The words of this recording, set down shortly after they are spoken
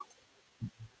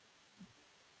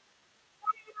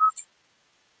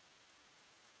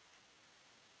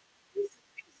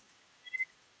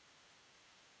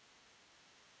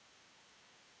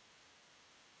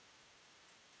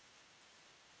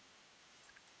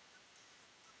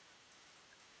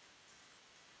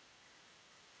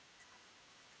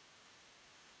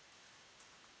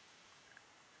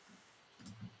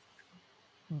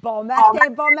Bon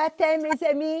matin, mes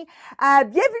amis.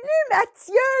 Bienvenue,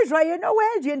 Mathieu. Joyeux Noël.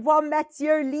 Je viens de voir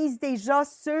Mathieu lise déjà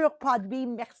sur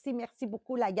Podbean. Merci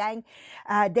beaucoup, la gang,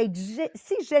 d'être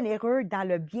si généreux dans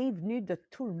le bienvenu de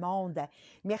tout le monde.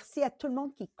 Merci à tout le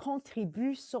monde qui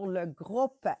contribue sur le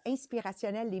groupe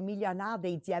inspirationnel Les Millionnaires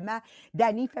des Diamants.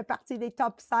 Dani fait partie des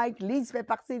top 5. Lise fait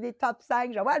partie des top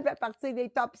 5. Joël fait partie des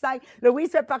top 5.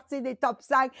 Louise fait partie des top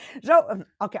 5.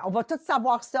 OK, on va tous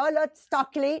savoir ça, là.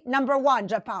 Stockley, number one,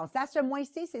 je pense. Là, ce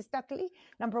mois-ci, c'est Stockley,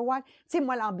 number one. Tu sais,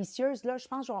 moi, l'ambitieuse, là, je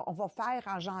pense qu'on va faire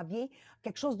en janvier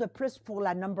quelque chose de plus pour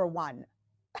la number one.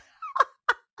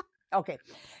 OK.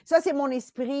 Ça, c'est mon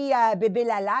esprit bébé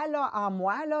Lala, là, en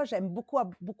moi, là. J'aime beaucoup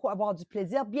avoir du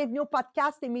plaisir. Bienvenue au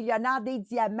podcast Les Millionnaires des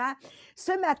Diamants.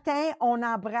 Ce matin, on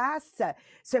embrasse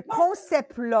ce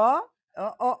concept-là.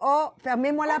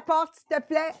 Fermez-moi la porte, s'il te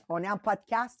plaît. On est en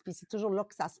podcast, puis c'est toujours là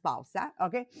que ça se passe, hein?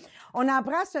 OK? On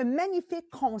embrasse un magnifique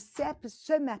concept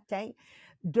ce matin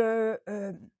de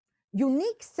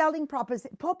Unique Selling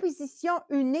Proposition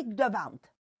unique de vente.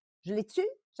 Je l'ai tu,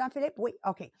 Jean-Philippe? Oui,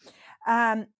 OK.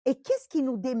 Et qu'est-ce qui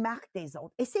nous démarque des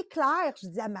autres? Et c'est clair, je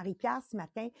dis à Marie-Pierre ce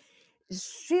matin, je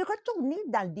suis retournée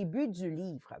dans le début du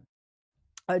livre.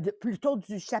 Plutôt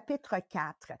du chapitre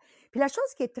 4. Puis la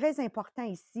chose qui est très importante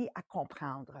ici à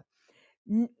comprendre,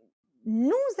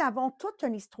 nous avons toute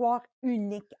une histoire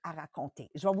unique à raconter.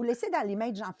 Je vais vous laisser dans les mains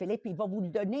de Jean-Philippe, il va vous le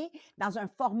donner dans un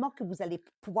format que vous allez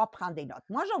pouvoir prendre des notes.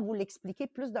 Moi, je vais vous l'expliquer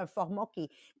plus d'un format qui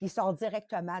sort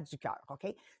directement du cœur,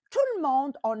 OK? Tout le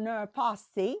monde, on a un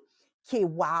passé qui est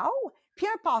wow, puis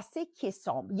un passé qui est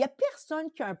sombre. Il n'y a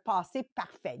personne qui a un passé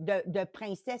parfait de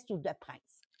princesse ou de prince.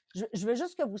 Je veux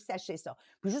juste que vous sachiez ça.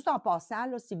 Puis juste en passant,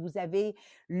 là, si vous avez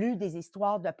lu des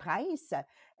histoires de princes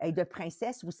et de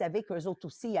princesses, vous savez qu'eux autres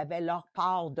aussi, ils avaient leur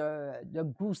part de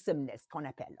gruesomeness, qu'on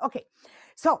appelle. OK.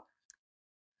 So,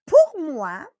 pour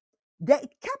moi,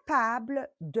 d'être capable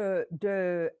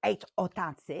d'être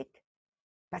authentique,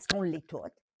 parce qu'on l'est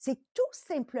toutes, c'est tout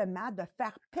simplement de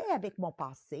faire paix avec mon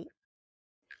passé,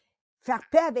 faire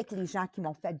paix avec les gens qui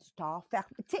m'ont fait du tort,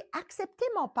 accepter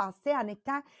mon passé en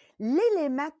étant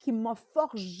l'élément qui m'a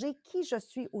forgé qui je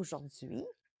suis aujourd'hui,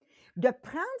 de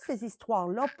prendre ces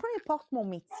histoires-là, peu importe mon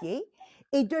métier,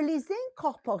 et de les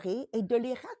incorporer et de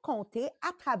les raconter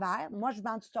à travers, moi je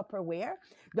vends du Tupperware,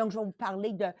 donc je vais vous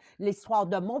parler de l'histoire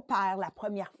de mon père, la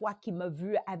première fois qu'il m'a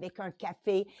vu avec un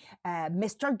café,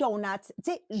 Mr. Donuts.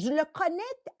 Tu sais, je le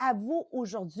connecte à vous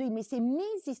aujourd'hui, mais c'est mes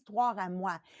histoires à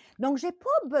moi. Donc, je n'ai pas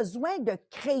besoin de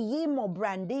créer mon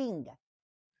branding.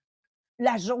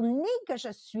 La journée que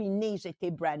je suis née,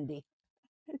 j'étais brandée.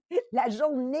 La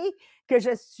journée que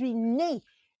je suis née,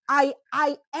 I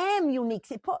am unique.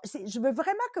 Je veux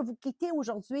vraiment que vous quittez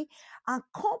aujourd'hui en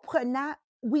comprenant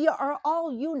we are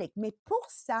all unique. Mais pour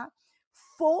ça,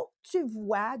 faut que tu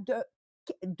vois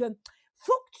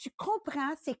faut que tu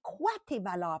comprends c'est quoi tes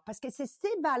valeurs, parce que c'est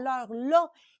ces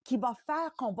valeurs-là qui vont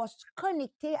faire qu'on va se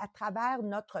connecter à travers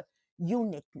notre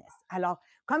uniqueness. Alors,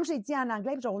 comme j'ai dit en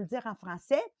anglais, je vais vous le dire en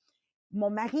français, mon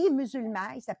mari est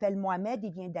musulman, il s'appelle Mohamed,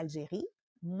 il vient d'Algérie.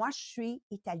 Moi, je suis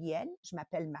italienne, je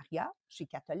m'appelle Maria, je suis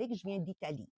catholique, je viens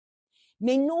d'Italie.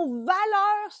 Mais nos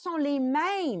valeurs sont les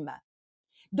mêmes.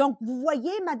 Donc, vous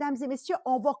voyez, mesdames et messieurs,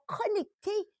 on va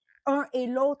connecter un et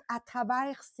l'autre à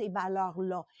travers ces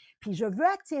valeurs-là. Puis, je veux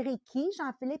attirer qui?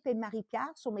 Jean-Philippe et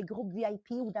Marie-Pierre sur mes groupes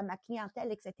VIP ou dans ma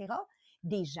clientèle, etc.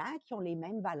 Des gens qui ont les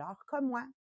mêmes valeurs que moi.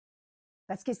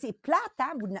 Parce que c'est plate,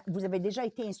 hein? Vous avez déjà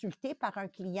été insulté par un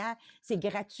client, c'est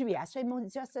gratuit, à ce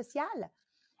média social.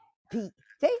 Puis,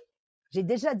 tu sais, j'ai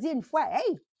déjà dit une fois, «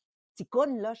 Hey,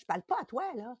 ticoune, là, je parle pas à toi,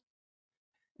 là.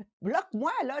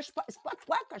 Bloque-moi, là, c'est pas à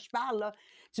toi que je parle, là.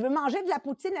 Tu veux manger de la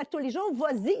poutine à tous les jours?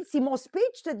 Vas-y. Si mon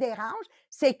speech te dérange,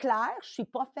 c'est clair, je suis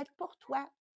pas faite pour toi. »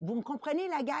 Vous me comprenez,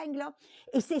 la gang, là?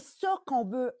 Et c'est ça qu'on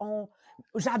veut,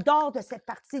 j'adore de cette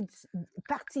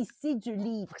partie-ci du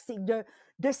livre, c'est de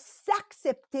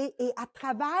s'accepter et à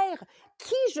travers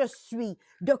qui je suis,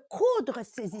 de coudre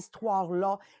ces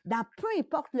histoires-là dans peu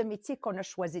importe le métier qu'on a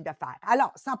choisi de faire.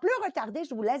 Alors, sans plus retarder,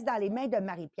 je vous laisse dans les mains de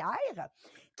Marie-Pierre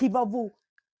qui va vous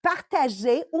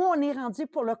partager où on est rendu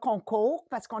pour le concours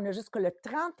parce qu'on a jusque le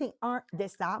 31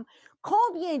 décembre.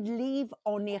 Combien de livres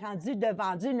on est rendu de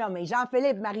vendus? Non, mais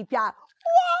Jean-Philippe, Marie-Pierre,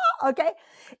 wow! OK?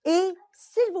 Et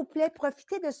s'il vous plaît,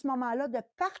 profitez de ce moment-là de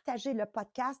partager le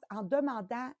podcast en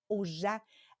demandant aux gens,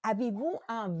 avez-vous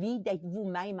envie d'être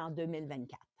vous-même en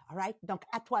 2024? All right? Donc,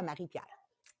 à toi, Marie-Pierre.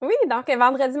 Oui, donc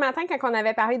vendredi matin, quand on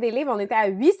avait parlé des livres, on était à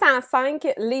 805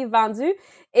 livres vendus.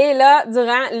 Et là,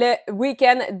 durant le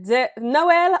week-end de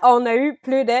Noël, on a eu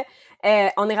plus de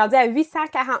On est rendu à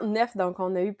 849, donc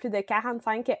on a eu plus de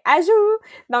 45 ajouts.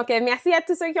 Donc, merci à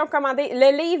tous ceux qui ont commandé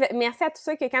le livre. Merci à tous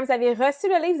ceux que quand vous avez reçu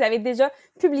le livre, vous avez déjà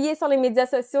publié sur les médias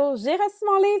sociaux. J'ai reçu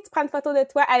mon livre, tu prends une photo de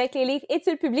toi avec les livres et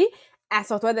tu le publies.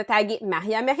 Assure-toi de taguer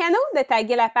Maria Meriano, de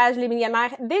taguer la page Les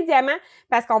Millionnaires des Diamants,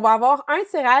 parce qu'on va avoir un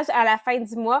tirage à la fin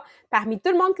du mois parmi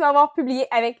tout le monde qui va avoir publié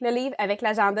avec le livre, avec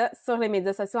l'agenda sur les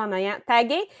médias sociaux en ayant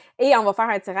tagué. Et on va faire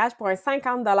un tirage pour un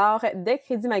 50 $ de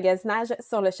crédit magasinage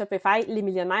sur le Shopify Les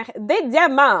Millionnaires des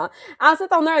Diamants.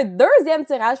 Ensuite, on a un deuxième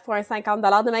tirage pour un 50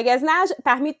 $ de magasinage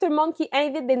parmi tout le monde qui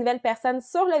invite des nouvelles personnes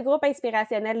sur le groupe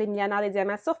inspirationnel Les Millionnaires des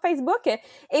Diamants sur Facebook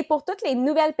et pour toutes les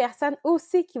nouvelles personnes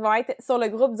aussi qui vont être sur le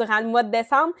groupe durant le mois de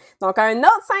décembre. Donc, un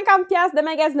autre 50 $ de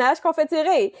magasinage qu'on fait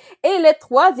tirer. Et le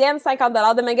troisième 50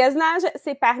 $ de magasinage,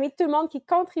 c'est parmi tout le monde qui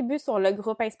contribue sur le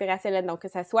groupe inspirationnel. Donc, que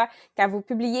ce soit quand vous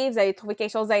publiez, vous allez trouver quelque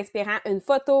chose d'inspirant, une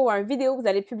photo ou une vidéo que vous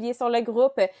allez publier sur le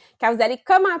groupe, quand vous allez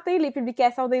commenter les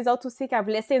publications des autres aussi, quand vous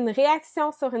laissez une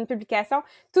réaction sur une publication,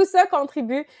 tout ça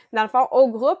contribue, dans le fond, au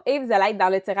groupe et vous allez être dans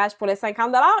le tirage pour le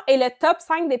 50 $. Et le top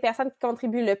 5 des personnes qui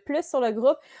contribuent le plus sur le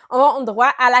groupe ont droit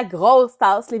à la grosse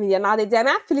tasse Les Millionnaires des Diamants.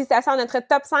 Félicitations à notre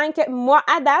top 5 mois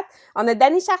à date. On a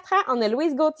Dani Chartrand, on a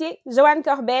Louise Gauthier, Joanne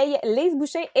Corbeil, Lise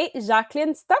Boucher et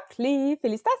Jacqueline Stockley.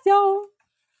 Félicitations!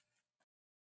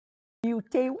 Ouais!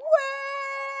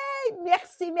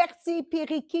 Merci, puis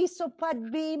Ricky sur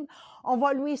Podbeam. On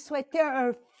va lui souhaiter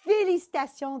un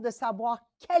félicitations de s'avoir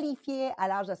qualifié à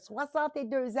l'âge de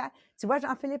 62 ans. Tu vois,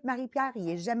 Jean-Philippe Marie-Pierre, il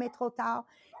n'est jamais trop tard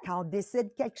quand on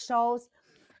décide quelque chose.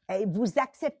 Et vous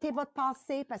acceptez votre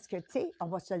passé parce que, tu sais, on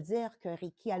va se le dire que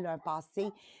Ricky a un passé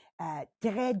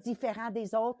très différent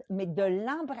des autres, mais de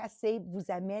l'embrasser vous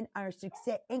amène à un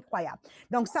succès incroyable.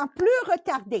 Donc, sans plus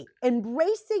retarder,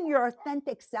 embracing your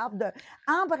authentic self, de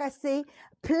embrasser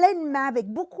pleinement, avec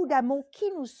beaucoup d'amour, qui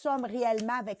nous sommes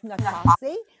réellement avec notre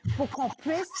passé pour qu'on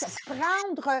puisse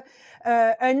prendre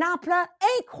une ampleur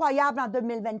incroyable en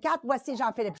 2024. Voici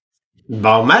Jean-Philippe.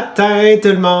 Bon matin tout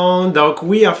le monde! Donc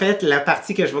oui, en fait, la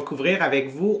partie que je vais couvrir avec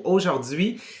vous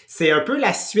aujourd'hui, c'est un peu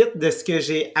la suite de ce que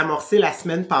j'ai amorcé la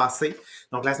semaine passée.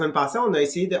 Donc la semaine passée,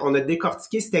 on a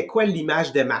décortiqué c'était quoi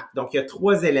l'image de marque. Donc il y a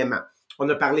 3 éléments. On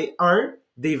a parlé,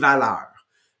 des valeurs.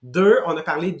 2, on a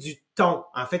parlé du ton,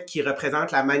 en fait, qui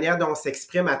représente la manière dont on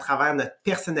s'exprime à travers notre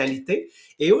personnalité.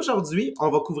 Et aujourd'hui, on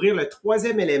va couvrir le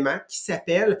 3e élément qui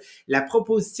s'appelle la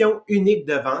proposition unique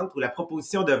de vente ou la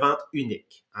proposition de vente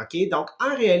unique. OK? Donc,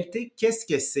 en réalité, qu'est-ce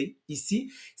que c'est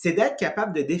ici? C'est d'être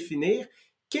capable de définir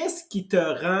qu'est-ce qui te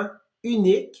rend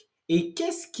unique et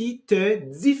qu'est-ce qui te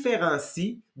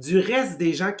différencie du reste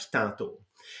des gens qui t'entourent.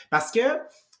 Parce que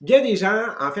bien des gens,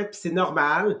 en fait, puis c'est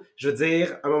normal, je veux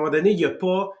dire, à un moment donné, il n'y a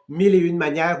pas 1001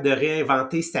 manières de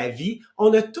réinventer sa vie.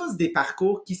 On a tous des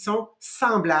parcours qui sont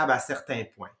semblables à certains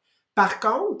points. Par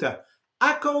contre,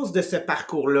 à cause de ce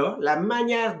parcours-là, la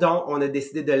manière dont on a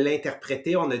décidé de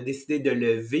l'interpréter, on a décidé de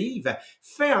le vivre,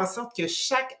 fait en sorte que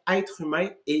chaque être humain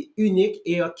est unique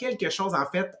et a quelque chose, en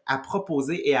fait, à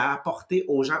proposer et à apporter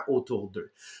aux gens autour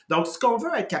d'eux. Donc, ce qu'on veut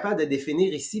être capable de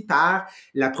définir ici par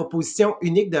la proposition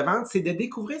unique de vente, c'est de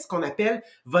découvrir ce qu'on appelle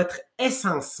votre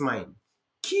essence même.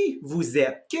 Qui vous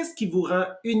êtes? Qu'est-ce qui vous rend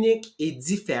unique et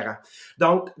différent?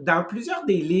 Donc, dans plusieurs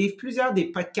des livres, plusieurs des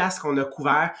podcasts qu'on a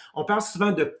couverts, on parle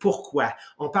souvent de pourquoi,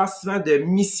 on parle souvent de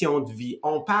mission de vie,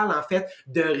 on parle en fait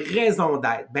de raison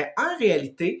d'être. Ben, en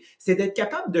réalité, c'est d'être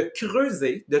capable de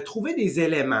creuser, de trouver des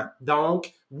éléments,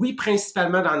 donc oui,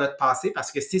 principalement dans notre passé,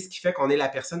 parce que c'est ce qui fait qu'on est la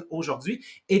personne aujourd'hui,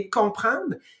 et de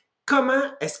comprendre comment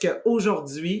est-ce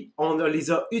qu'aujourd'hui, on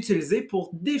les a utilisés pour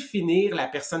définir la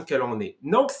personne que l'on est.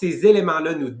 Donc, ces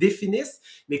éléments-là nous définissent,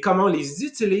 mais comment on les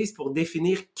utilise pour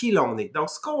définir qui l'on est. Donc,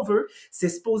 ce qu'on veut, c'est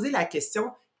se poser la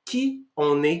question qui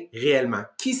on est réellement.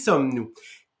 Qui sommes-nous?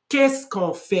 Qu'est-ce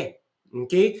qu'on fait?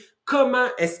 OK? Comment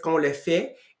est-ce qu'on le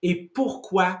fait et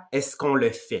pourquoi est-ce qu'on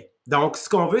le fait? Donc, ce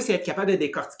qu'on veut, c'est être capable de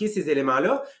décortiquer ces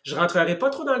éléments-là. Je ne rentrerai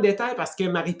pas trop dans le détail parce que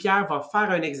Marie-Pierre va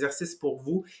faire un exercice pour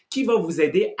vous qui va vous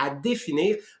aider à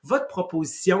définir votre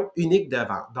proposition unique de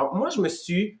vente. Donc, moi, je me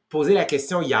suis posé la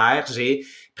question hier, j'ai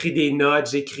pris des notes,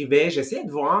 j'écrivais, j'essayais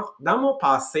de voir dans mon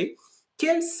passé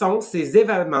quels sont ces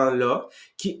événements-là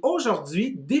qui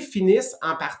aujourd'hui définissent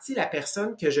en partie la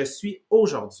personne que je suis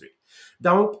aujourd'hui.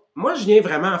 Donc, moi, je viens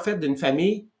vraiment en fait d'une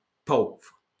famille pauvre.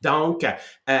 Donc,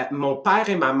 mon père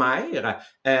et ma mère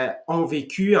ont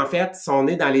vécu, en fait, sont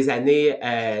nés dans les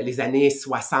années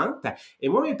 60. Et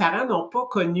moi, mes parents n'ont pas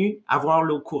connu avoir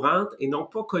l'eau courante et n'ont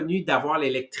pas connu d'avoir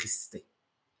l'électricité.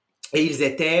 Et ils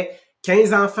étaient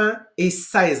 15 enfants et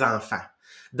 16 enfants.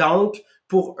 Donc,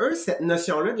 pour eux, cette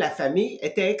notion-là de la famille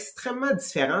était extrêmement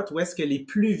différente, où est-ce que les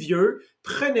plus vieux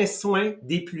prenaient soin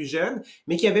des plus jeunes,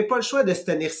 mais qui n'avaient pas le choix de se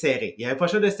tenir serrés. Ils n'avaient pas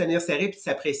le choix de se tenir serrés puis de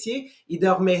s'apprécier. Ils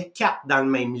dormaient 4 dans le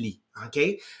même lit. OK?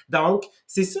 Donc,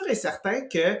 c'est sûr et certain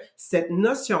que cette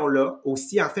notion-là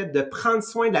aussi, en fait, de prendre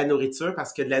soin de la nourriture,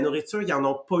 parce que de la nourriture, ils n'en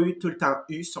ont pas eu tout le temps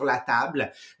eu sur la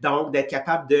table. Donc, d'être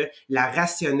capable de la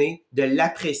rationner, de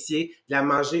l'apprécier, de la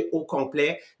manger au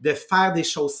complet, de faire des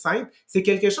choses simples, c'est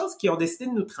quelque chose qu'ils ont décidé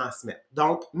de nous transmettre.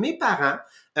 Donc, mes parents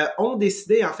ont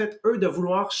décidé, en fait, eux, de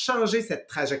vouloir changer cette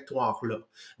trajectoire-là.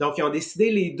 Donc, ils ont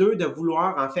décidé, les deux, de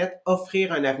vouloir, en fait,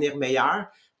 offrir un avenir meilleur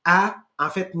à, en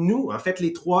fait, nous, en fait,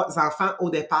 les 3 enfants au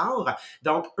départ.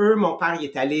 Donc, eux, mon père, il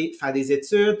est allé faire des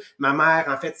études. Ma mère,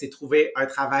 en fait, s'est trouvé un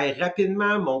travail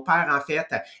rapidement. Mon père, en fait,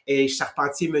 est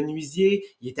charpentier menuisier.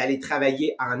 Il est allé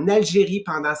travailler en Algérie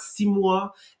pendant 6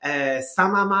 mois sans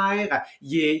ma mère.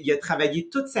 Il a travaillé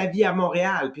toute sa vie à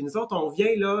Montréal. Puis nous autres, on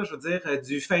vient, là, je veux dire,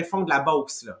 du fin fond de la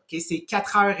Beauce, là. Okay? C'est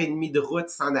 4h30 de route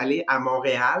s'en aller à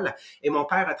Montréal. Et mon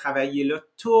père a travaillé là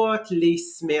toutes les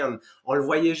semaines. On le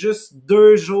voyait juste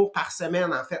 2 jours par semaine,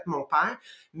 en fait, mon père.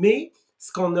 Mais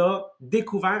ce qu'on a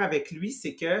découvert avec lui,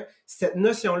 c'est que cette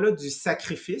notion-là du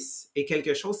sacrifice est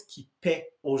quelque chose qui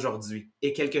paie aujourd'hui,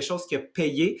 est quelque chose qui a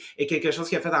payé, est quelque chose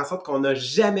qui a fait en sorte qu'on n'a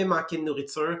jamais manqué de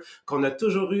nourriture, qu'on a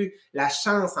toujours eu la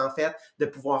chance, en fait, de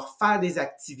pouvoir faire des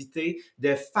activités,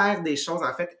 de faire des choses,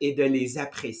 en fait, et de les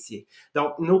apprécier.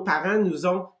 Donc, nos parents nous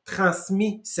ont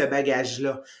transmis ce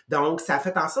bagage-là. Donc, ça a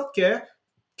fait en sorte que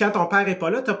quand ton père est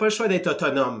pas là, t'as pas le choix d'être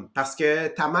autonome parce que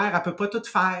ta mère, elle peut pas tout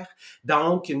faire.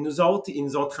 Donc, nous autres, ils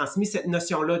nous ont transmis cette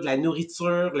notion-là de la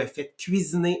nourriture, le fait de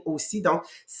cuisiner aussi. Donc,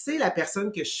 c'est la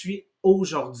personne que je suis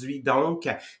aujourd'hui. Donc,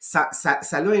 ça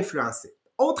l'a influencé.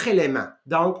 Autre élément.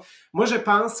 Donc, moi, je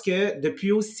pense que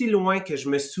depuis aussi loin que je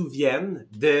me souvienne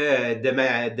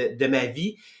de ma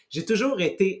vie, j'ai toujours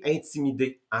été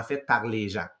intimidé, en fait, par les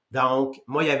gens. Donc,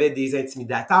 moi, il y avait des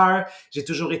intimidateurs. J'ai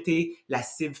toujours été la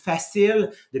cible facile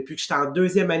depuis que j'étais en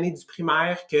 2e année du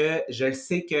primaire que je le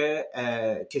sais que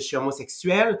je suis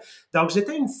homosexuel. Donc,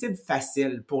 j'étais une cible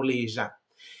facile pour les gens.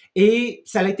 Et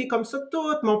ça a été comme ça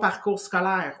tout mon parcours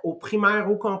scolaire, au primaire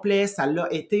au complet, ça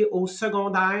l'a été au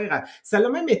secondaire, ça l'a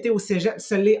même été au cégep,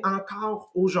 ça l'est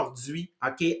encore aujourd'hui,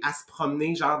 OK, à se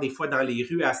promener genre des fois dans les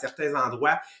rues à certains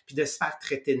endroits, puis de se faire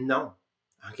traiter de nom,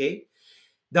 OK?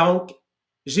 Donc,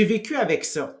 j'ai vécu avec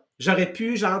ça. J'aurais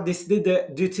pu, genre, décider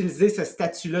d'utiliser ce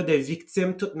statut-là de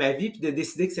victime toute ma vie puis de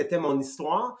décider que c'était mon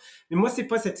histoire. Mais moi, c'est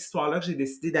pas cette histoire-là que j'ai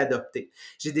décidé d'adopter.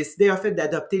 J'ai décidé, en fait,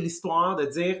 d'adopter l'histoire, de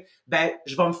dire, ben,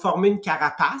 je vais me former une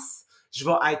carapace, je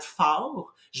vais être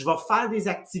fort, je vais faire des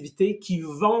activités qui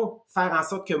vont faire en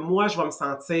sorte que moi, je vais me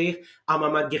sentir en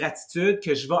moment de gratitude,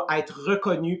 que je vais être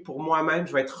reconnu pour moi-même,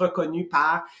 je vais être reconnu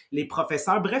par les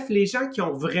professeurs, bref, les gens qui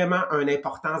ont vraiment une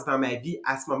importance dans ma vie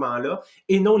à ce moment-là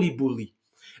et non les bullies.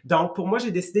 Donc, pour moi,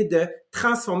 j'ai décidé de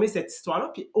transformer cette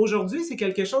histoire-là. Puis aujourd'hui, c'est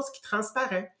quelque chose qui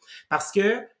transparaît parce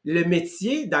que le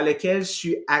métier dans lequel je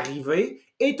suis arrivé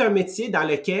est un métier dans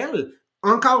lequel,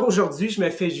 encore aujourd'hui, je me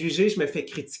fais juger, je me fais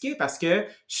critiquer parce que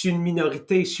je suis une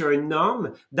minorité, je suis un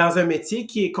homme dans un métier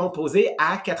qui est composé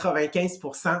à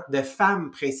 95% de femmes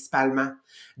principalement.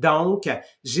 Donc,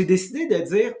 j'ai décidé de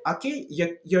dire, OK,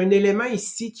 il y a un élément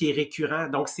ici qui est récurrent.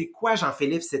 Donc, c'est quoi,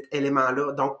 Jean-Philippe, cet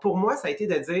élément-là? Donc, pour moi, ça a été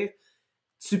de dire,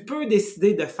 tu peux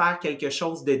décider de faire quelque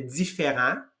chose de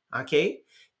différent, OK?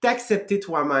 T'accepter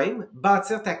toi-même,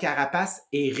 bâtir ta carapace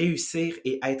et réussir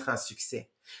et être en succès.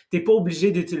 T'es pas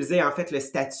obligé d'utiliser, en fait, le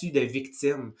statut de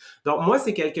victime. Donc, moi,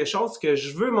 c'est quelque chose que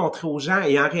je veux montrer aux gens.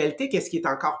 Et en réalité, qu'est-ce qui est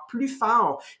encore plus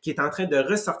fort, qui est en train de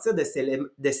ressortir de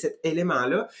cet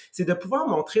élément-là, c'est de pouvoir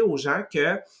montrer aux gens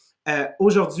que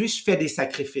aujourd'hui, je fais des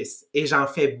sacrifices et j'en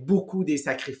fais beaucoup des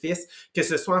sacrifices, que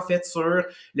ce soit en fait sur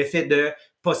le fait de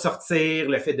pas sortir,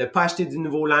 le fait de pas acheter du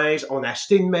nouveau linge, on a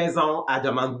acheté une maison, elle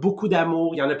demande beaucoup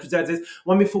d'amour, il y en a plusieurs qui disent «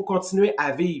 Ouais, mais il faut continuer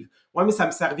à vivre. » Ouais, mais ça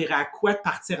me servirait à quoi de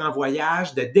partir en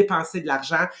voyage, de dépenser de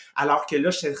l'argent, alors que là,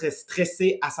 je serais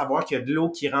stressé à savoir qu'il y a de l'eau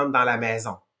qui rentre dans la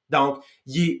maison. Donc,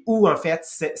 il est où, en fait,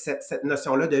 cette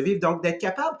notion-là de vivre? Donc, d'être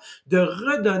capable de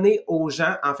redonner aux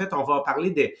gens, en fait, on va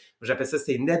parler de, j'appelle ça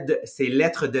ces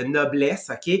lettres de noblesse,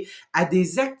 OK, à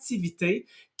des activités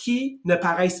qui ne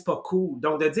paraissent pas cool.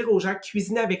 Donc, de dire aux gens,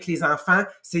 cuisiner avec les enfants,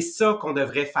 c'est ça qu'on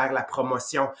devrait faire la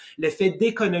promotion. Le fait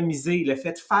d'économiser, le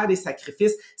fait de faire des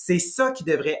sacrifices, c'est ça qui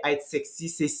devrait être sexy,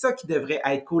 c'est ça qui devrait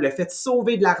être cool. Le fait de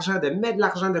sauver de l'argent, de mettre de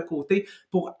l'argent de côté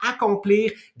pour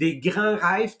accomplir des grands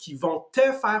rêves qui vont te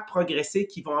faire progresser,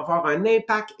 qui vont avoir un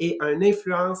impact et une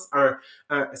influence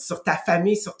sur ta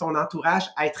famille, sur ton entourage,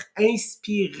 être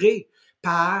inspiré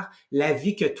par la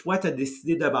vie que toi, tu as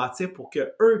décidé de bâtir pour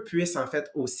qu'eux puissent en fait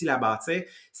aussi la bâtir.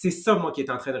 C'est ça, moi, qui est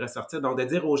en train de ressortir. Donc, de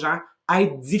dire aux gens,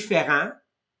 être différent,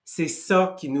 c'est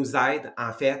ça qui nous aide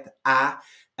en fait à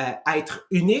être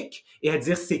unique et à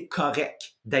dire c'est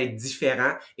correct d'être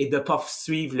différent et de ne pas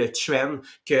suivre le trend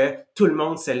que tout le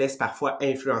monde se laisse parfois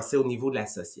influencer au niveau de la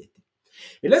société.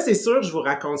 Et là, c'est sûr, je vous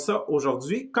raconte ça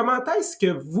aujourd'hui. Comment est-ce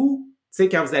que vous, tu sais,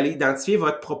 quand vous allez identifier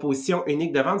votre proposition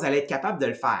unique de vente, vous allez être capable de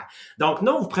le faire. Donc,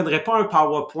 non, vous ne prendrez pas un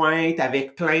PowerPoint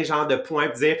avec plein genre de points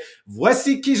pour dire «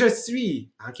 Voici qui je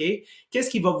suis ». OK? Qu'est-ce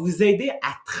qui va vous aider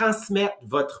à transmettre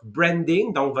votre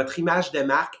branding, donc votre image de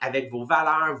marque avec vos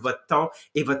valeurs, votre ton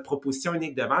et votre proposition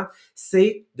unique de vente?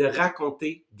 C'est de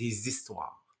raconter des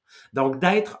histoires. Donc,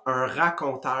 d'être un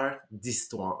raconteur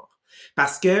d'histoires.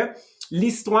 Parce que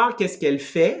l'histoire, qu'est-ce qu'elle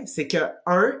fait? C'est que,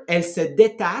 elle se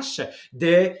détache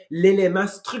de l'élément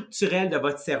structurel de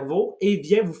votre cerveau et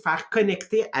vient vous faire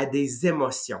connecter à des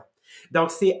émotions. Donc,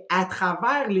 c'est à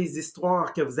travers les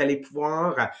histoires que vous allez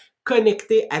pouvoir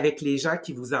connecter avec les gens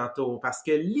qui vous entourent parce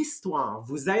que l'histoire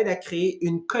vous aide à créer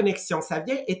une connexion. Ça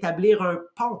vient établir un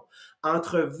pont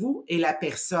entre vous et la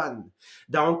personne.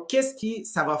 Donc,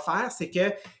 ça va faire? C'est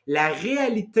que la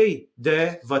réalité de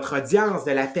votre audience, de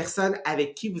la personne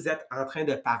avec qui vous êtes en train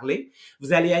de parler,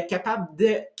 vous allez être capable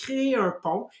de créer un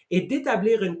pont et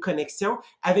d'établir une connexion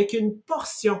avec une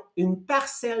portion, une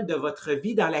parcelle de votre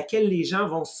vie dans laquelle les gens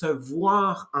vont se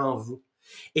voir en vous.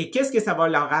 Et qu'est-ce que ça va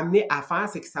leur amener à faire?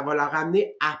 C'est que ça va leur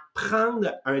amener à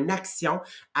prendre une action,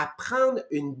 à prendre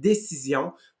une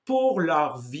décision pour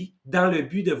leur vie dans le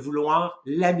but de vouloir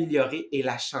l'améliorer et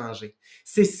la changer.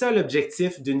 C'est ça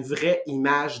l'objectif d'une vraie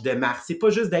image de marque. C'est pas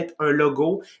juste d'être un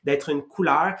logo, d'être une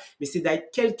couleur, mais c'est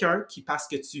d'être quelqu'un qui, parce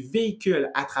que tu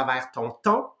véhicules à travers ton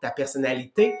ton, ta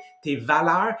personnalité, tes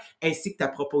valeurs, ainsi que ta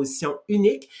proposition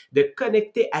unique, de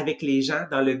connecter avec les gens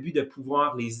dans le but de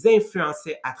pouvoir les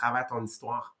influencer à travers ton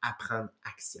histoire à prendre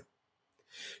action.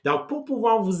 Donc, pour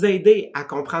pouvoir vous aider à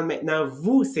comprendre maintenant,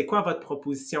 vous, c'est quoi votre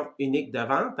proposition unique de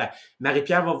vente,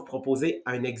 Marie-Pierre va vous proposer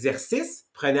un exercice.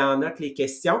 Prenez en note les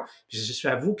questions. Je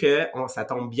t'avoue que ça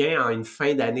tombe bien en une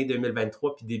fin d'année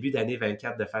 2023 puis début d'année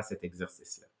 2024 de faire cet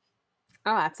exercice-là.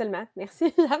 Ah, absolument.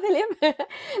 Merci, Jean-Philippe.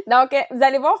 Donc, vous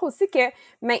allez voir aussi que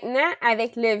maintenant,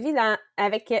 avec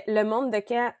avec le monde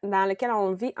dans lequel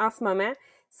on vit en ce moment,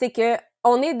 c'est que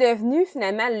on est devenu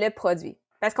finalement le produit.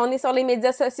 Parce qu'on est sur les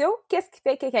médias sociaux, qu'est-ce qui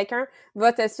fait que quelqu'un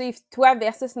va te suivre toi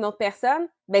versus une autre personne?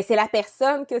 Ben, c'est la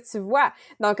personne que tu vois.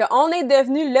 Donc, on est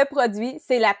devenu le produit,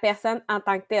 c'est la personne en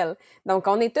tant que telle. Donc,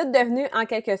 on est tous devenus en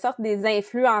quelque sorte des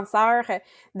influenceurs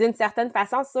d'une certaine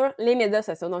façon sur les médias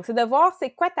sociaux. Donc, c'est de voir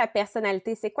c'est quoi ta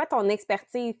personnalité, c'est quoi ton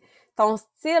expertise, ton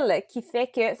style qui fait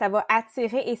que ça va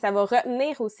attirer et ça va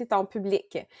retenir aussi ton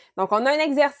public. Donc, on a un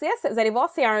exercice, vous allez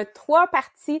voir, c'est 3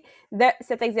 parties de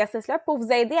cet exercice-là pour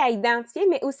vous aider à identifier,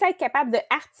 mais aussi à être capable de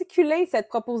articuler cette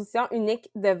proposition unique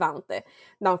de vente.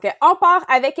 Donc, on part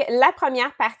avec la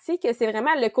première partie, que c'est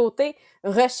vraiment le côté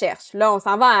recherche. Là, on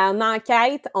s'en va en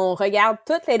enquête, on regarde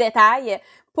tous les détails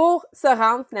pour se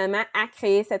rendre finalement à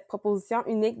créer cette proposition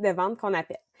unique de vente qu'on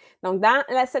appelle. Donc, dans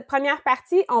cette première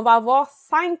partie, on va avoir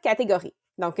 5 catégories.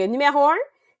 Donc, numéro 1,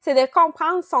 c'est de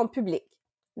comprendre son public.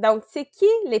 Donc, c'est qui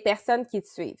les personnes qui te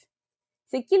suivent?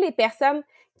 C'est qui les personnes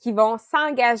qui vont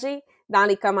s'engager dans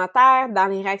les commentaires, dans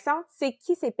les réactions? C'est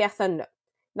qui ces personnes-là?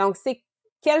 Donc, c'est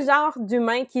quel genre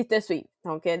d'humains qui te suivent?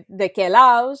 Donc, de quel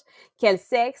âge, quel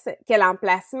sexe, quel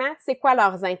emplacement, c'est quoi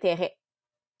leurs intérêts?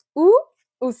 Ou,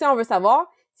 aussi, on veut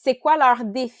savoir, c'est quoi leurs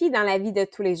défis dans la vie de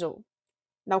tous les jours?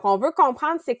 Donc, on veut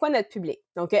comprendre c'est quoi notre public.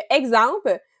 Donc,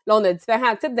 exemple, là, on a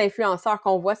différents types d'influenceurs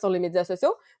qu'on voit sur les médias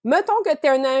sociaux. Mettons que tu es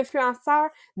un influenceur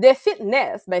de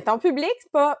fitness. Ben, ton public,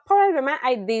 c'est pas probablement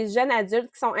être des jeunes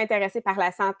adultes qui sont intéressés par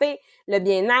la santé, le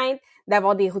bien-être,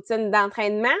 d'avoir des routines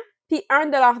d'entraînement. Puis, un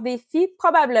de leurs défis,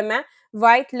 probablement,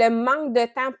 va être le manque de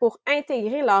temps pour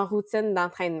intégrer leur routine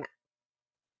d'entraînement.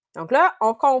 Donc là,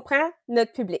 on comprend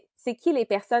notre public. C'est qui les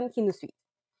personnes qui nous suivent.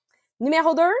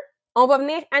 Numéro 2, on va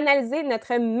venir analyser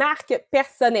notre marque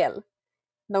personnelle.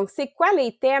 Donc, c'est quoi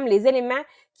les thèmes, les éléments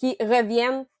qui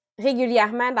reviennent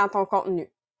régulièrement dans ton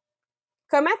contenu?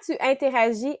 Comment tu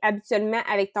interagis habituellement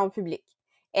avec ton public?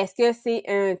 Est-ce que c'est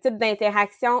un type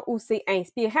d'interaction où c'est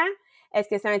inspirant? Est-ce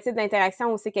que c'est un type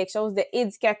d'interaction où c'est quelque chose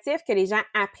d'éducatif que les gens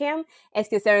apprennent? Est-ce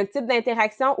que c'est un type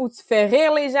d'interaction où tu fais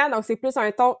rire les gens, donc c'est plus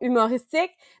un ton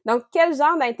humoristique? Donc, quel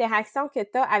genre d'interaction que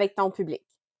tu as avec ton public?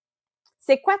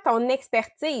 C'est quoi ton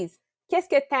expertise? Qu'est-ce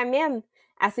que tu amènes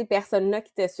à ces personnes-là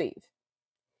qui te suivent?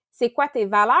 C'est quoi tes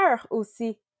valeurs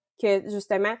aussi que,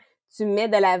 justement, tu mets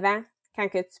de l'avant quand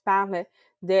que tu parles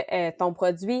de ton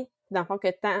produit, dans le fond,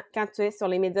 quand tu es sur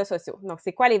les médias sociaux. Donc,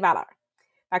 c'est quoi les valeurs?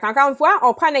 Fait qu'encore une fois,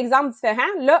 on prend un exemple différent,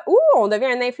 là où on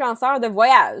devient un influenceur de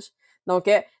voyage. Donc,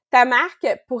 ta marque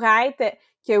pourrait être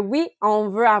que oui, on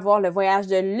veut avoir le voyage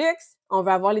de luxe, on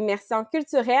veut avoir l'immersion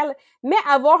culturelle, mais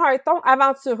avoir un ton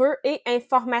aventureux et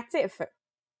informatif.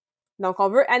 Donc, on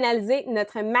veut analyser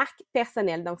notre marque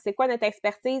personnelle. Donc, c'est quoi notre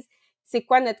expertise? C'est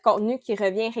quoi notre contenu qui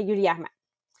revient régulièrement?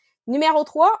 Numéro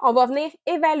 3, on va venir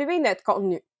évaluer notre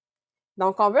contenu.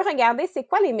 Donc, on veut regarder c'est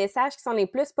quoi les messages qui sont les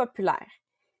plus populaires.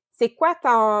 C'est quoi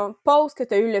ton post que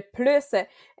tu as eu le plus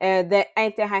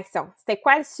d'interactions? C'était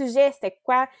quoi le sujet? C'était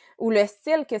quoi ou le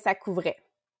style que ça couvrait?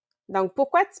 Donc,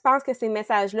 pourquoi tu penses que ces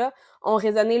messages-là ont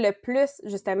résonné le plus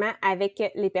justement avec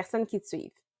les personnes qui te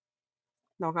suivent?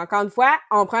 Donc, encore une fois,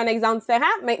 on prend un exemple différent.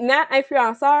 Maintenant,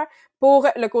 influenceur pour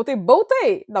le côté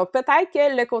beauté. Donc, peut-être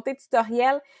que le côté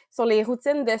tutoriel sur les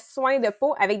routines de soins de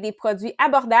peau avec des produits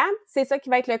abordables, c'est ça qui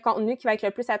va être le contenu qui va être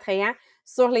le plus attrayant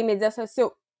sur les médias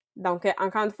sociaux. Donc,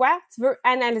 encore une fois, tu veux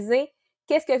analyser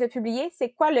qu'est-ce que tu as publié,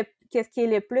 qu'est-ce qui est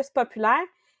le plus populaire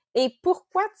et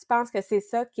pourquoi tu penses que c'est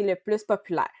ça qui est le plus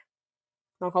populaire.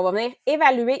 Donc, on va venir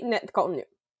évaluer notre contenu.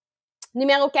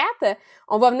 Numéro 4,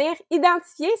 on va venir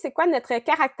identifier c'est quoi notre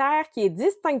caractère qui est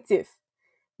distinctif.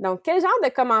 Donc, quel genre de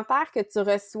commentaires que tu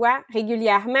reçois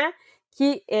régulièrement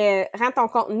qui rend ton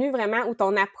contenu vraiment ou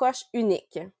ton approche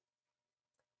unique?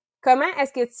 Comment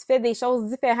est-ce que tu fais des choses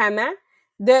différemment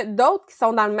de d'autres qui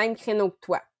sont dans le même créneau que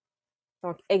toi?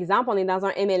 Donc, exemple, on est dans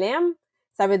un MLM,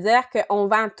 ça veut dire qu'on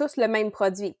vend tous le même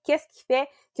produit. Qu'est-ce qui fait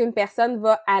qu'une personne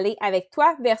va aller avec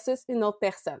toi versus une autre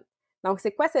personne? Donc,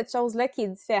 c'est quoi cette chose-là qui est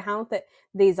différente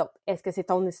des autres? Est-ce que c'est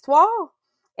ton histoire?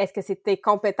 Est-ce que c'est tes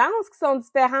compétences qui sont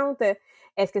différentes?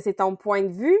 Est-ce que c'est ton point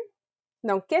de vue?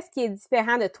 Donc, qu'est-ce qui est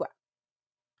différent de toi?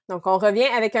 Donc, on revient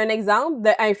avec un exemple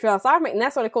d'influenceur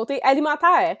maintenant sur le côté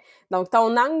alimentaire. Donc,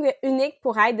 ton angle unique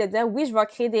pourrait être de dire, oui, je vais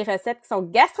créer des recettes qui sont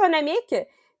gastronomiques,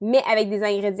 mais avec des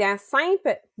ingrédients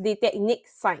simples, des techniques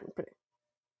simples.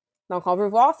 Donc, on veut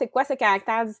voir c'est quoi ce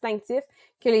caractère distinctif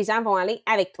que les gens vont aller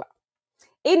avec toi.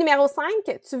 Et numéro 5,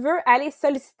 tu veux aller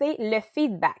solliciter le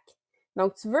feedback.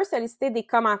 Donc, tu veux solliciter des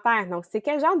commentaires. Donc, c'est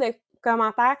quel genre de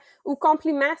commentaires ou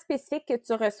compliments spécifiques que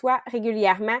tu reçois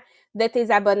régulièrement de tes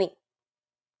abonnés?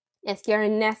 Est-ce qu'il y a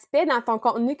un aspect dans ton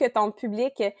contenu que ton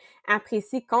public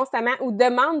apprécie constamment ou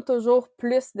demande toujours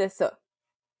plus de ça?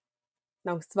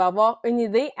 Donc, tu vas avoir une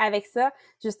idée avec ça,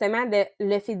 justement, de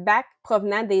le feedback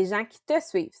provenant des gens qui te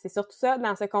suivent. C'est surtout ça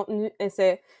dans ce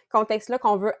contexte-là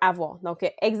qu'on veut avoir. Donc,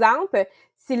 exemple,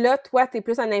 si là, toi, tu es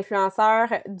plus un influenceur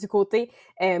du côté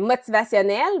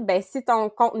motivationnel, ben si ton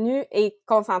contenu est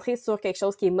concentré sur quelque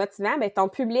chose qui est motivant, ben ton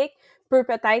public peut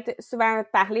peut-être souvent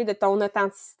parler de ton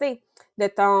authenticité,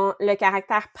 de le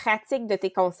caractère pratique de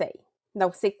tes conseils.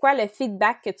 Donc, c'est quoi le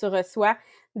feedback que tu reçois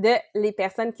de les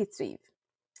personnes qui te suivent?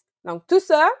 Donc, tout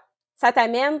ça, ça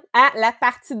t'amène à la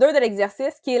partie 2 de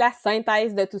l'exercice qui est la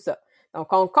synthèse de tout ça.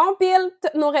 Donc, on compile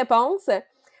toutes nos réponses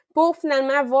pour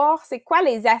finalement voir c'est quoi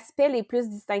les aspects les plus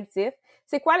distinctifs,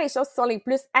 c'est quoi les choses qui sont les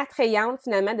plus attrayantes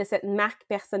finalement de cette marque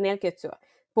personnelle que tu as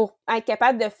pour être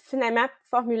capable de finalement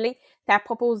formuler ta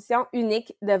proposition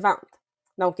unique de vente.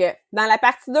 Donc, dans la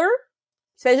partie 2, tu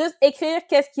fais juste écrire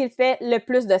qu'est-ce qui fait le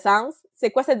plus de sens,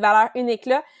 c'est quoi cette valeur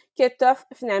unique-là que tu offres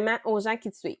finalement aux gens qui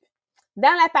te suivent.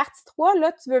 Dans la partie 3,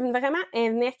 là, tu veux vraiment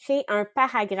venir créer un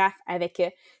paragraphe avec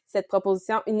cette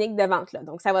proposition unique de vente-là.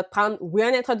 Donc, ça va te prendre, oui,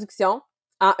 une introduction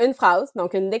en une phrase,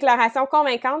 donc une déclaration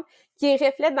convaincante qui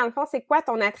reflète, dans le fond, c'est quoi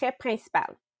ton attrait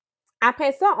principal.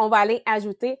 Après ça, on va aller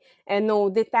ajouter nos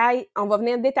détails, on va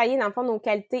venir détailler, dans le fond, nos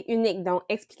qualités uniques. Donc,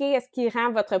 expliquer ce qui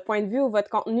rend votre point de vue ou votre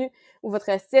contenu ou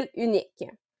votre style unique.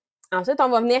 Ensuite, on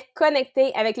va venir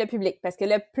connecter avec le public parce que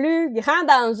le plus grand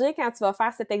danger quand tu vas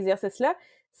faire cet exercice-là,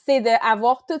 c'est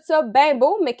d'avoir tout ça bien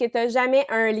beau, mais que tu n'as jamais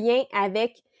un lien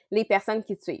avec les personnes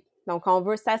qui te suivent. Donc, on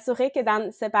veut s'assurer que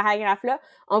dans ce paragraphe-là,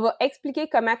 on va expliquer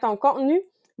comment ton contenu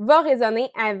va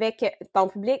résonner avec ton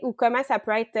public ou comment ça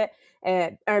peut être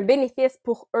un bénéfice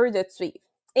pour eux de te suivre.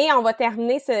 Et on va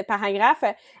terminer ce paragraphe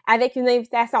avec une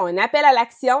invitation, un appel à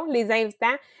l'action, les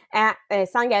invitant à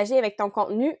s'engager avec ton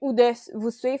contenu ou de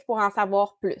vous suivre pour en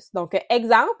savoir plus. Donc,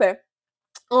 exemple,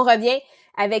 on revient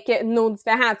avec nos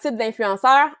différents types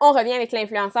d'influenceurs. On revient avec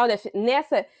l'influenceur de fitness.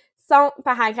 Son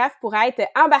paragraphe pourrait être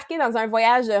 « Embarqué dans un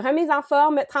voyage de remise en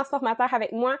forme transformateur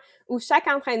avec moi où chaque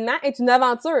entraînement est une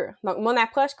aventure. » Donc, mon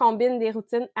approche combine des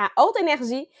routines à haute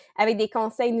énergie avec des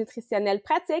conseils nutritionnels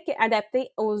pratiques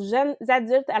adaptés aux jeunes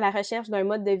adultes à la recherche d'un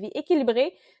mode de vie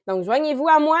équilibré. Donc, joignez-vous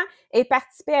à moi et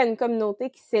participez à une communauté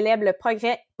qui célèbre le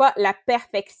progrès, pas la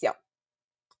perfection.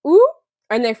 Ou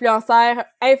un influenceur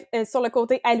sur le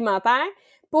côté alimentaire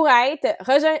pourrait être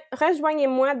 «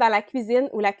 Rejoignez-moi dans la cuisine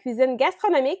ou la cuisine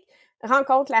gastronomique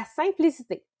rencontre la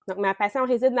simplicité. Donc, ma passion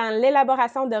réside dans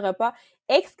l'élaboration de repas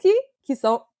exquis qui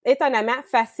sont étonnamment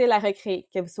faciles à recréer.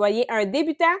 Que vous soyez un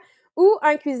débutant ou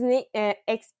un cuisinier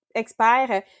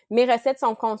expert, mes recettes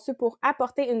sont conçues pour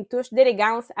apporter une touche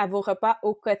d'élégance à vos repas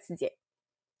au quotidien.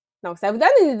 Donc, ça vous donne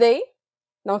une idée.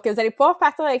 Donc, vous allez pouvoir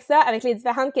partir avec ça, avec les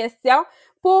différentes questions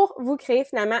pour vous créer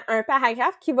finalement un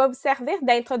paragraphe qui va vous servir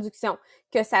d'introduction.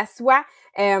 Que ça soit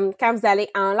quand vous allez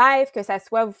en live, que ça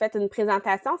soit vous faites une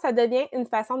présentation, ça devient une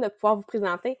façon de pouvoir vous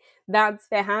présenter dans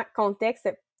différents contextes,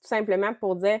 tout simplement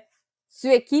pour dire « Tu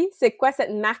es qui? C'est quoi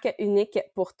cette marque unique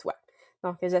pour toi? »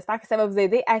 Donc, j'espère que ça va vous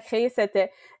aider à créer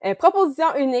cette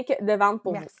proposition unique de vente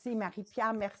pour vous. Merci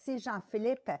Marie-Pierre, merci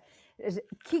Jean-Philippe.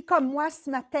 Qui comme moi ce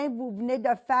matin, vous venez de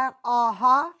faire «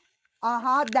 aha,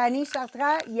 Dani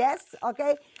Chartrand, yes, OK ».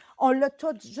 On l'a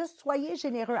tout, juste soyez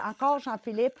généreux. Encore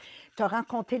Jean-Philippe, tu as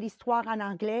raconté l'histoire en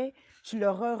anglais, tu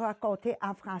l'as raconté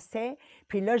en français,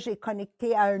 puis là j'ai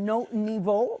connecté à un autre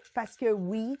niveau parce que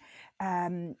oui,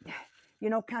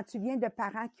 quand tu viens de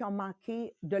parents qui ont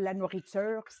manqué de la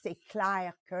nourriture, c'est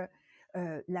clair que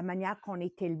la manière qu'on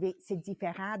est élevé, c'est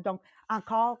différent. Donc,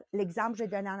 encore, l'exemple que j'ai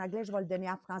donné en anglais, je vais le donner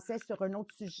en français sur un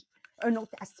autre sujet, un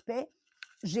autre aspect.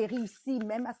 J'ai réussi,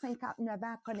 même à 59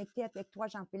 ans, à connecter avec toi,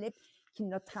 Jean-Philippe, qui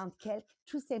n'a 30 quelques.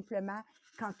 Tout simplement,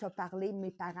 quand tu as parlé,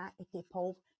 mes parents étaient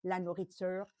pauvres, la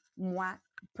nourriture, moi,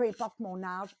 peu importe mon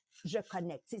âge, je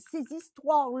connecte. C'est ces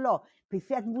histoires-là. Puis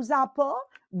faites-vous-en pas,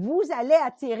 vous allez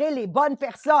attirer les bonnes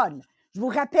personnes. Je vous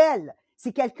rappelle,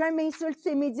 si quelqu'un m'insulte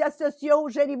sur les médias sociaux,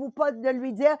 gênez-vous pas de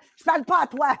lui dire « Je parle pas à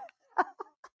toi! »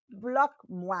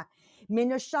 Bloque-moi. Mais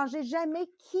ne changez jamais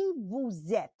qui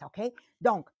vous êtes, OK?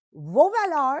 Donc, vos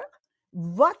valeurs,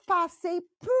 votre passé,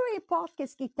 peu importe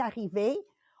ce qui est arrivé,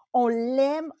 on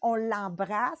l'aime, on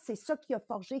l'embrasse, c'est ça qui a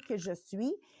forgé que je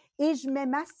suis. Et je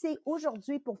m'aime assez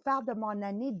aujourd'hui pour faire de mon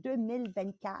année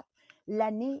 2024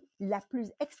 l'année la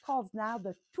plus extraordinaire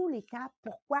de tous les temps.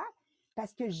 Pourquoi?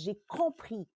 Parce que j'ai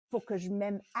compris qu'il faut que je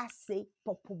m'aime assez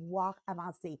pour pouvoir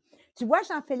avancer. Tu vois,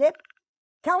 Jean-Philippe,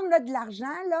 quand on a de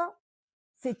l'argent, là,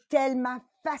 c'est tellement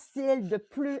facile de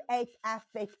plus être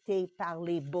affecté par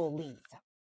les bullies.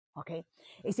 OK?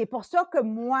 Et c'est pour ça que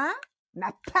moi,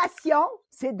 ma passion,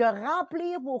 c'est de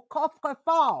remplir vos coffres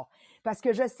forts. Parce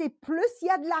que je sais, plus il y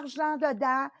a de l'argent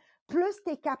dedans, plus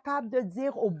tu es capable de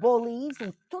dire aux bullies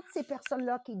ou toutes ces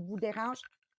personnes-là qui vous dérangent,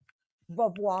 va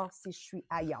voir si je suis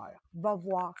ailleurs. Va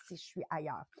voir si je suis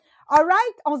ailleurs. All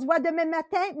right, on se voit demain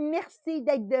matin. Merci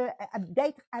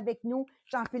d'être avec nous.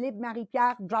 Jean-Philippe,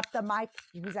 Marie-Pierre, drop the mic.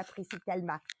 Je vous apprécie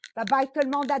tellement. Bye bye tout le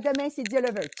monde. À demain si Dieu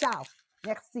le veut. Ciao.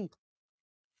 Merci.